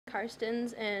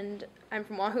Karstens, and I'm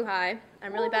from Wahoo High.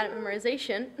 I'm really bad at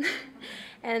memorization,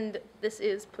 and this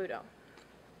is Pluto.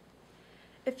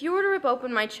 If you were to rip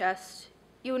open my chest,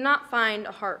 you would not find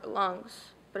a heart or lungs,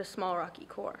 but a small rocky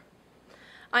core.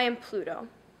 I am Pluto.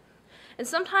 And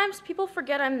sometimes people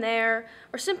forget I'm there,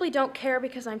 or simply don't care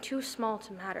because I'm too small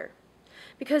to matter.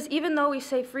 Because even though we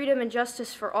say freedom and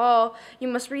justice for all, you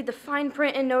must read the fine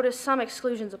print and notice some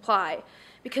exclusions apply.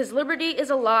 Because liberty is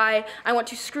a lie, I want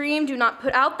to scream, do not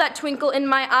put out that twinkle in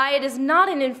my eye. It is not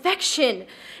an infection.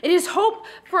 It is hope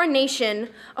for a nation,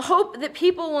 a hope that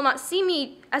people will not see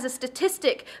me as a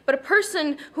statistic, but a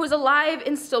person who is alive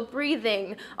and still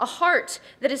breathing, a heart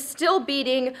that is still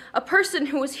beating, a person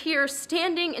who is here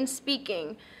standing and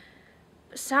speaking.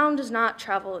 But sound does not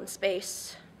travel in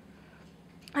space.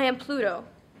 I am Pluto.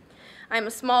 I am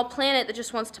a small planet that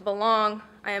just wants to belong.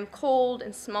 I am cold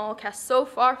and small, cast so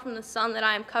far from the sun that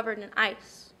I am covered in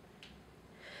ice.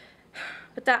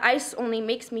 But that ice only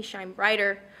makes me shine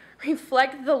brighter,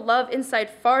 reflect the love inside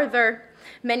farther.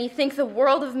 Many think the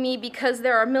world of me because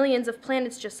there are millions of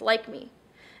planets just like me,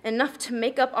 enough to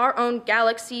make up our own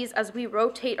galaxies as we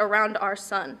rotate around our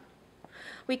sun.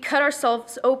 We cut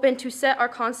ourselves open to set our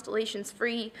constellations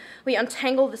free. We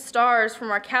untangle the stars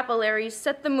from our capillaries,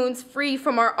 set the moons free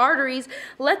from our arteries,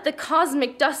 let the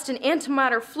cosmic dust and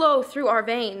antimatter flow through our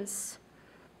veins.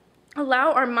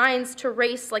 Allow our minds to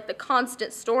race like the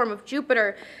constant storm of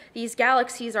Jupiter. These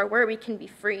galaxies are where we can be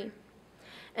free.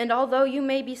 And although you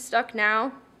may be stuck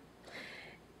now,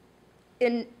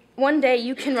 in one day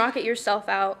you can rocket yourself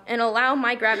out and allow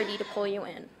my gravity to pull you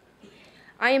in.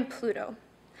 I am Pluto.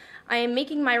 I am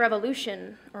making my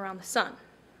revolution around the sun.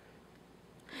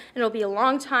 It'll be a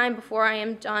long time before I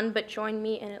am done, but join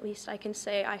me and at least I can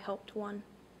say I helped one.